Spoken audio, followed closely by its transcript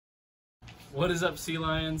What is up, Sea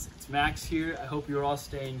Lions? It's Max here. I hope you're all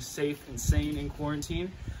staying safe and sane in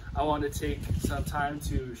quarantine. I wanted to take some time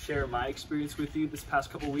to share my experience with you this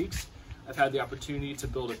past couple weeks. I've had the opportunity to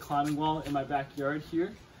build a climbing wall in my backyard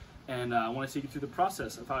here, and I want to take you through the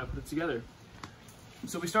process of how I put it together.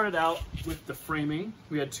 So we started out with the framing.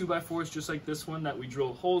 We had 2x4s just like this one that we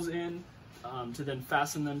drilled holes in to then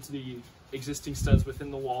fasten them to the existing studs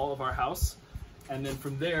within the wall of our house. And then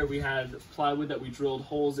from there we had plywood that we drilled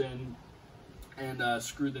holes in and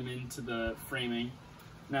screwed them into the framing.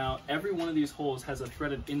 Now every one of these holes has a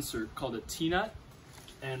threaded insert called a T-nut,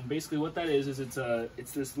 and basically what that is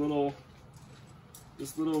it's this little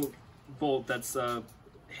bolt that's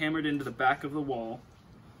hammered into the back of the wall.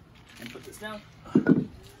 And put this down.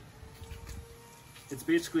 It's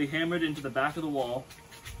basically hammered into the back of the wall,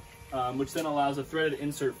 which then allows a threaded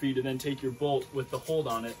insert for you to then take your bolt with the hold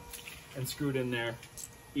on it and screw it in there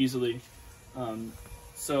easily.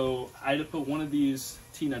 So I had to put one of these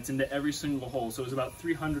T-nuts into every single hole, so it was about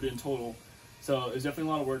 300 in total. So it was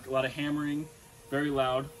definitely a lot of work, a lot of hammering, very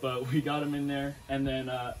loud, but we got them in there and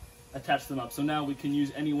then attached them up. So now we can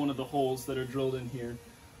use any one of the holes that are drilled in here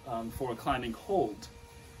for a climbing hold.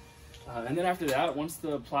 And then after that, once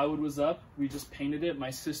the plywood was up, we just painted it.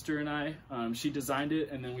 My sister and I, she designed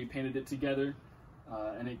it, and then we painted it together.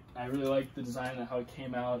 I really liked the design and how it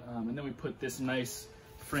came out. And then we put this nice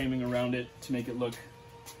framing around it to make it look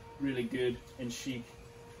really good and chic.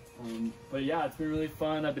 But yeah, it's been really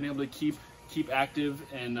fun. I've been able to keep active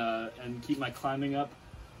and keep my climbing up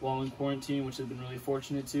while in quarantine, which I've been really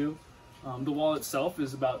fortunate to. The wall itself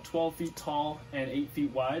is about 12 feet tall and 8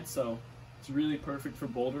 feet wide, so it's really perfect for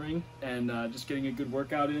bouldering and just getting a good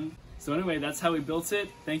workout in. So anyway, that's how we built it.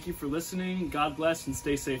 Thank you for listening. God bless and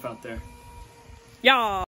stay safe out there. Yeah.